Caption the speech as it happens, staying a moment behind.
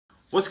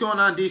What's going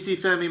on, DC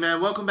family,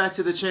 man? Welcome back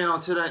to the channel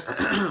today.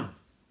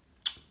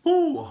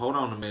 Ooh, hold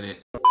on a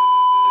minute.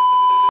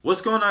 What's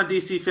going on,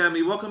 DC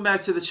family? Welcome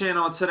back to the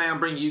channel. Today I'm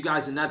bringing you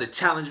guys another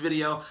challenge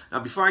video.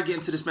 Now before I get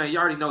into this, man, you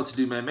already know what to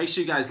do, man. Make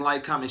sure you guys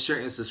like, comment, share,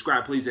 and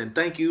subscribe, please, and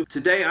thank you.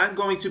 Today I'm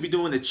going to be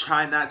doing the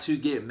try not to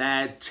get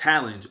mad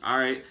challenge.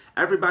 Alright,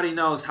 everybody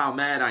knows how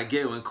mad I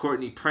get when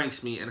Courtney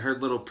pranks me in her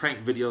little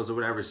prank videos or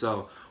whatever,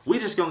 so we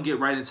just gonna get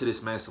right into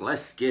this, man. So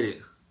let's get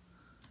it.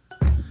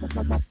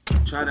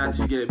 Try not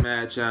to get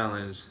mad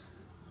challenge.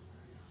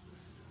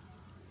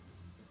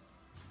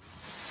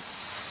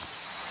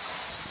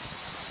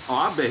 Oh,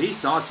 I bet he's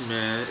salty,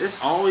 man.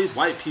 It's always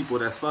white people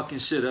that's fucking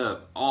shit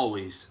up.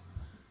 Always.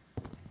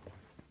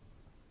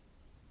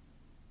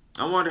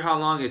 I wonder how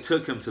long it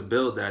took him to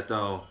build that,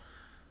 though.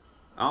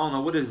 I don't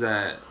know. What is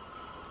that?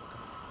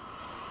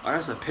 Oh,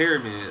 that's a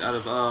pyramid out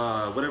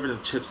of, whatever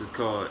them chips is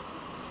called.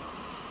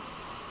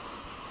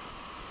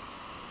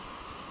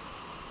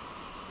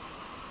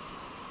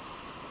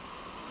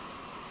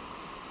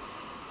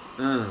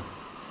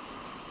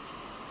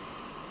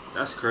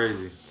 That's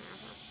crazy.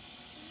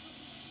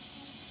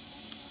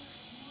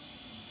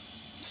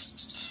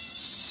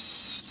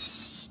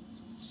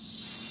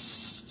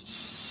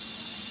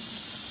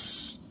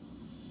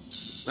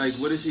 Like,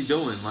 what is he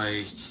doing?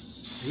 Like,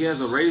 he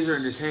has a razor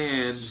in his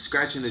hand,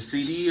 scratching the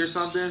CD or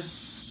something?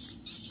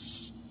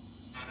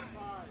 5,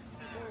 4,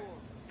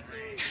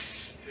 3,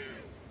 2,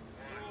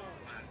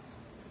 1.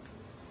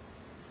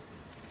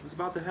 What's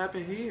about to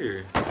happen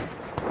here?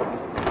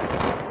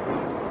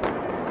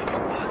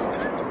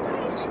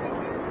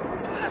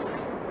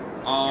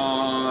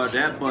 Oh,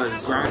 that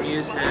bus grimy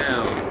as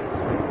hell.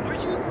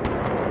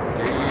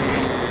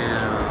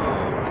 Damn.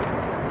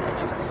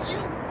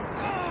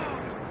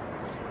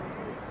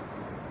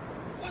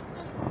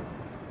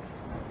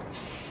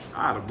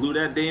 I'd have blew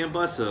that damn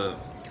bus up.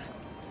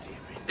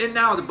 And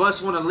now the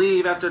bus want to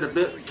leave after the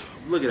bit.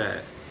 Look at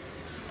that.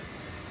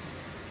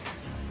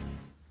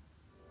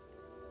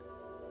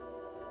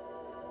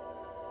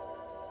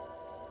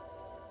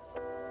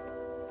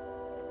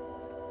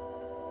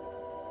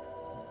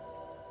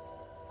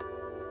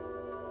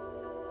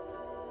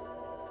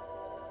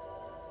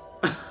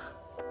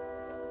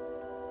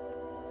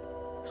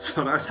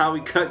 So that's how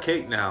we cut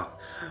cake now.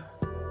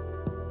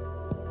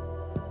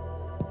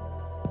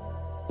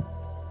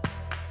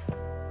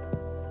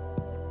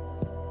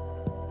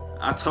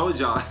 I told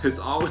y'all, it's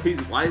always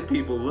white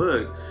people.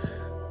 Look.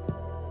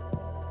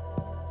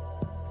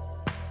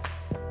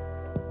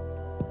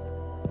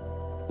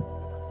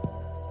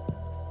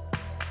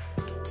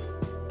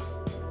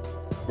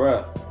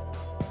 Bruh.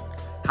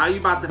 How you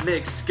about to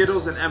mix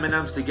Skittles and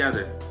M&M's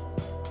together?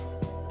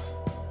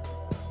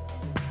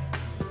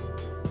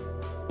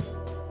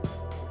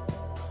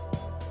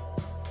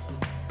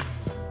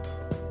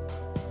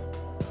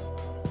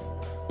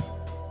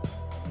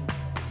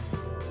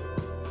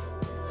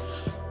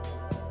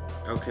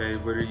 Okay,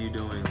 what are you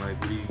doing? Like,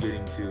 what are you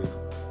getting to?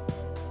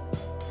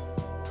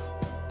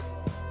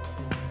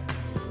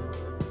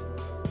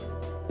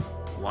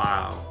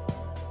 Wow.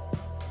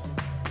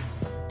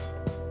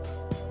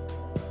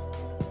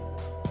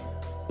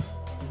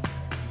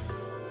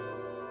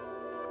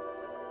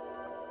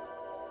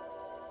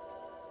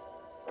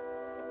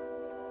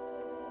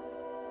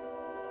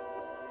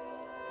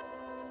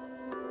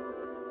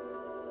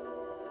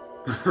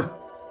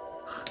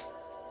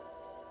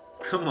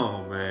 Come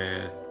on,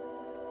 man.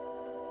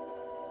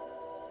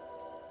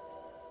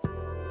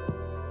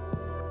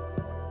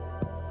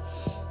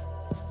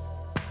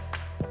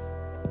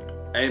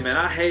 Hey, man,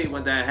 I hate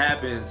when that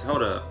happens.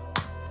 Hold up.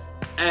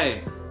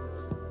 Hey.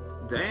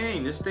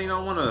 Dang, this thing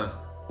don't want to...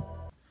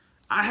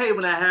 I hate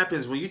when that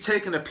happens. When you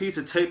taking a piece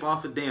of tape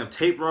off a damn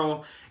tape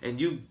roll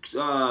and you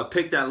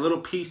pick that little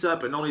piece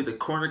up and only the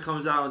corner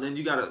comes out and then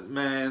you gotta...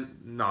 Man,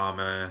 nah,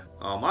 man.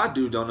 Oh, my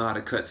dude don't know how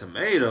to cut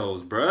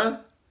tomatoes, bruh.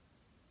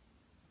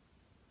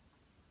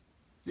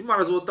 You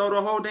might as well throw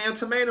the whole damn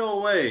tomato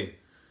away.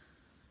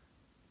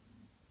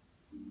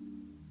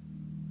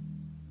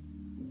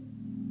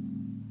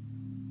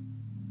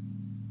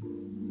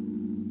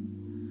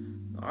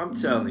 I'm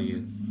telling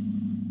you.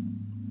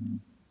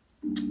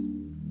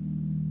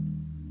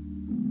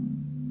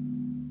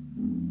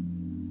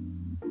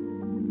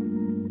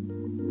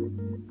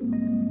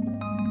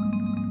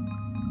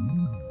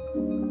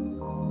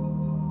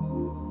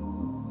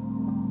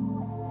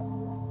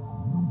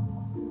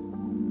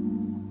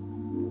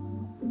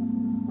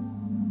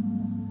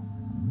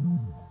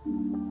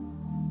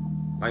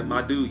 Like,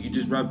 my dude, you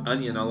just rubbed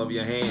onion all over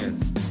your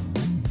hands.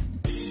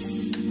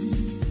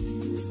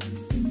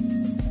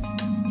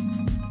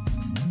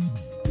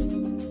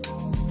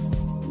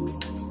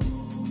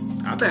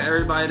 I bet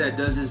everybody that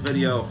does this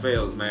video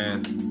fails,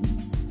 man.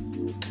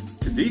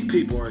 Because these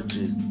people are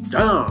just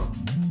dumb.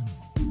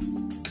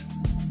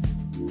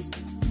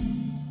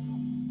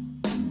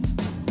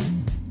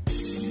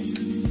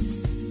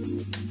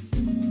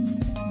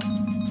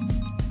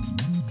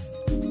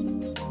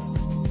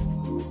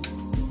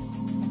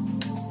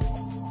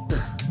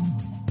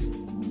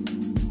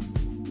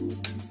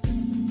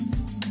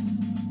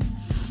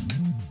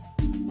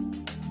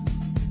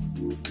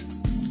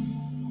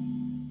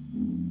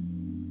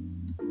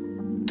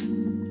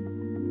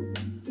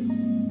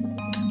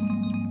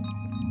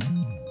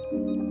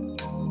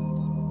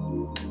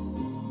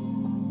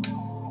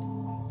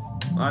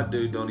 My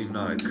dude don't even know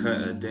how to cut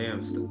a damn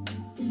stuff.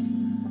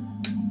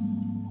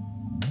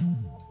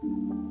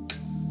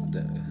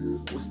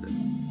 What's that?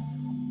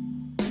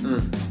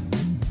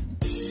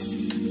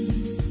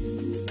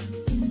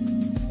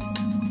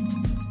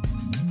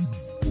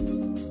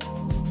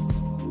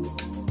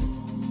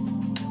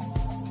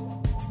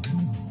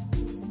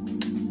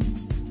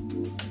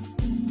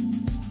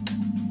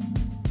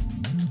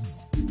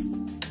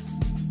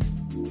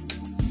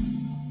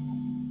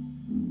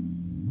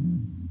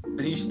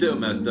 You still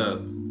messed up.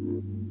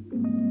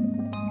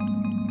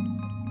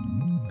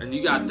 And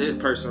you got this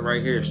person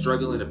right here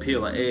struggling to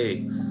peel an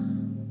egg.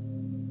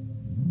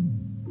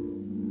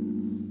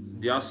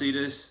 Do y'all see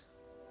this?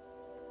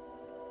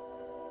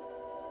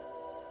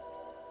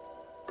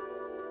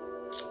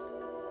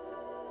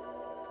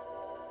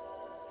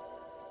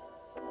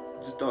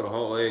 Just throw the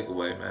whole egg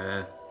away,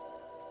 man.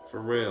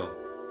 For real.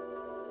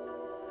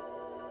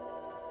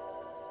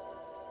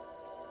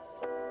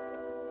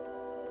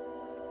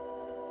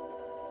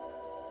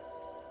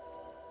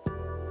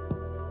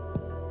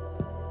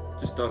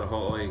 Just throw the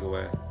whole egg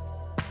away.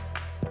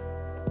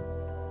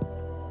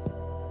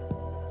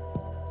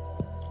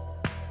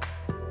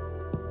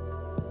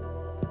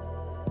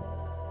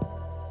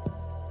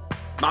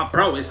 My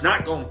bro, it's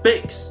not gonna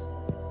fix.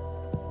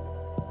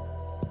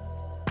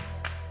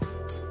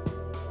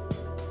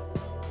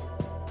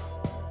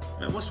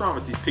 Man, what's wrong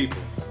with these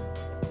people?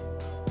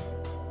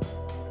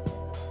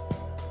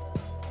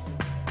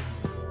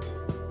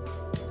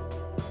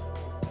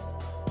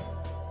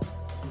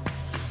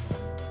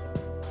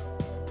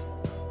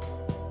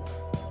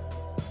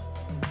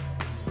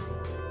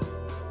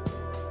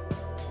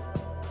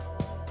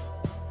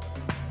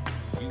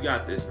 You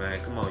got this, man.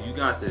 Come on, you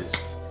got this.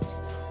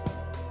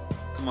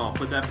 Come on,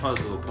 put that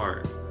puzzle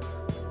apart.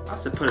 I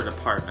said put it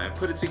apart, man.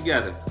 Put it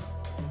together.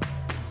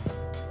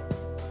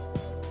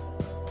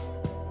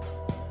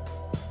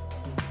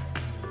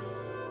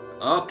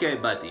 Okay,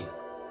 buddy.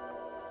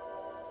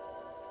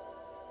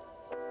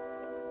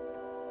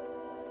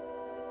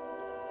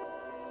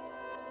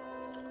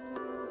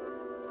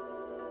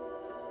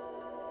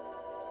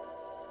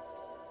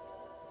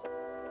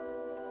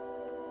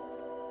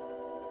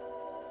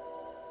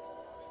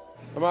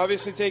 I'm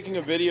obviously taking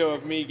a video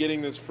of me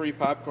getting this free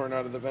popcorn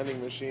out of the vending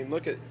machine.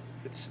 Look at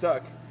it's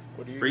stuck.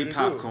 What are you Free gonna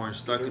popcorn do?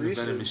 stuck in the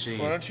vending machine.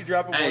 Why don't you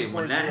drop a Hey,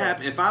 when that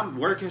happens, if I'm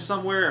working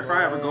somewhere, if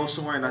I ever go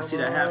somewhere and I see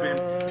that happen,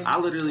 I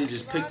literally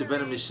just pick the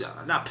vending machine.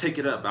 Not pick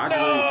it up, but I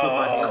just literally put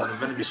my hands on the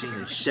vending machine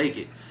and shake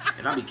it.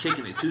 And I be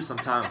kicking it too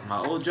sometimes. My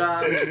old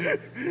job,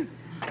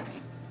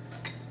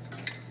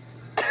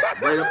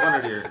 right up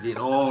under there, getting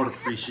all the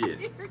free shit.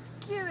 You're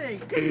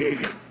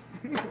kidding.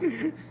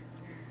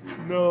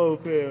 No,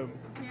 fam.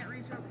 Can't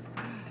reach up.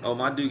 Oh,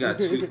 my dude got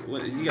two.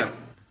 What, he got.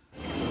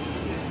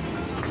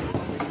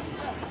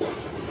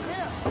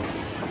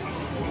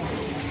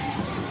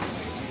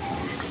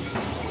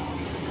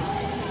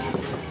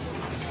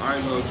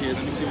 Alright, little kid,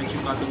 let me see what you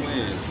about to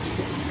win.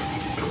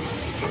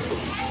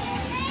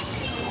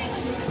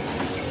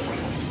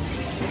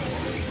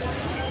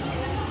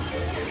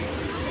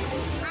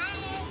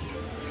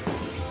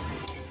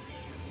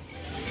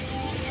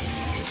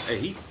 Hey,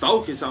 he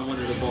focused on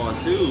winning the ball,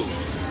 too.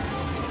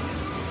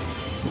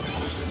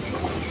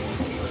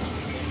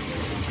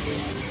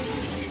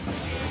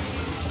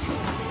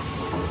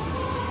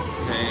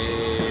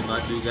 Hey, my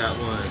dude got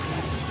one.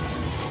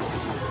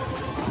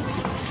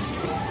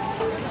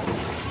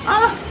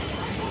 Ah!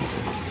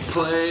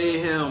 Play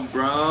him,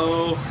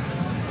 bro.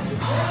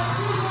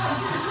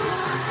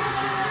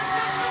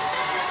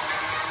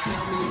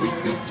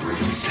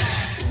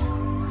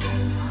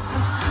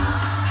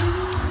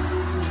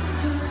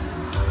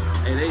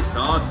 Hey, they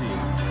salty.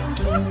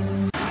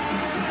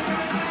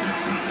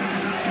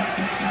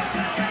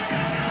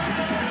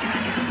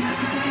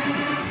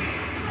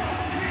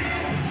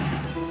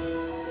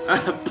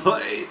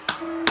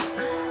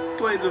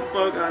 Play the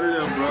fuck out of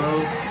them,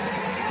 bro.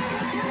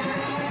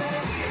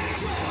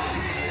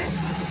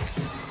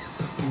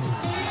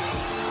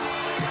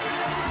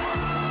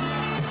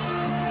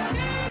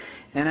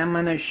 And I'm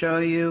going to show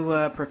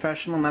you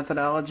professional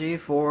methodology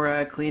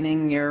for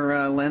cleaning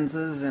your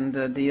lenses and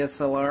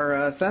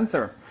DSLR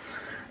sensor.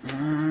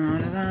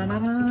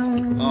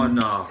 Oh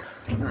no.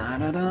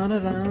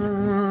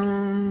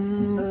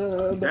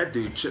 That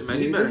dude, man,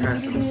 he better have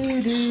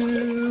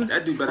some.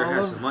 That dude better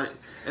have some money.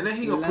 And then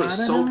he gonna put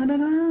soap.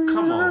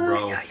 Come on,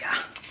 bro.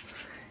 Yeah.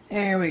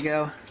 There we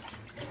go.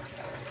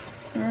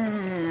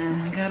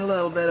 Got a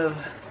little bit of.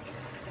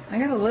 I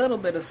got a little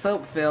bit of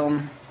soap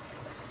film.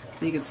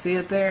 You can see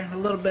it there. A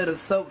little bit of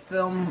soap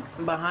film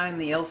behind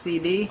the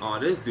LCD. Oh,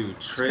 this dude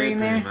tripping,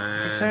 there.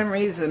 man. For some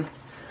reason,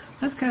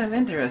 that's kind of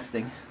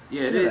interesting.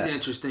 Yeah, it is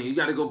interesting. You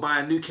got to go buy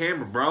a new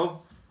camera,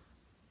 bro.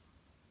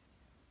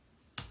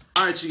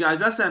 Alright, you guys,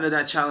 that's the end of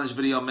that challenge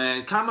video,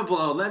 man. Comment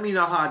below, let me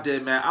know how I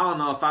did, man. I don't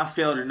know if I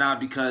failed or not,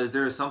 because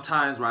there are some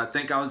times where I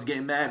think I was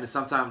getting mad and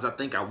sometimes I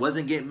think I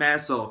wasn't getting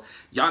mad. So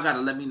y'all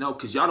gotta let me know,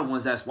 because y'all the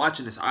ones that's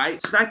watching this,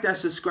 alright? Smack that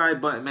subscribe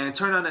button, man.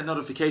 Turn on that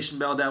notification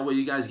bell. That way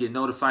you guys get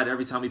notified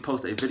every time we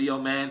post a video,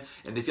 man.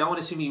 And if y'all want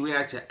to see me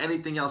react to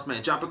anything else,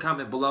 man, drop a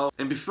comment below.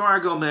 And before I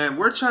go, man,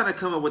 we're trying to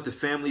come up with the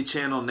family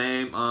channel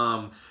name.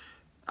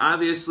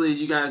 Obviously,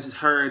 you guys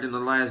heard in the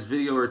last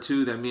video or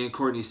two that me and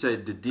Courtney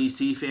said the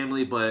DC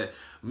family, but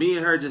me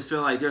and her just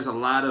feel like there's a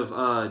lot of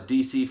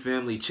DC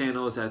family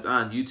channels that's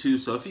on YouTube.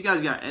 So if you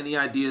guys got any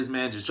ideas,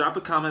 man, just drop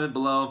a comment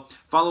below.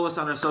 Follow us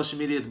on our social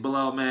media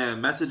below,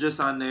 man. Message us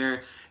on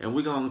there, and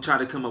we're going to try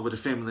to come up with a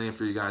family name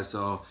for you guys.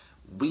 So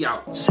we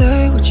out.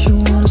 Say what you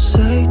want.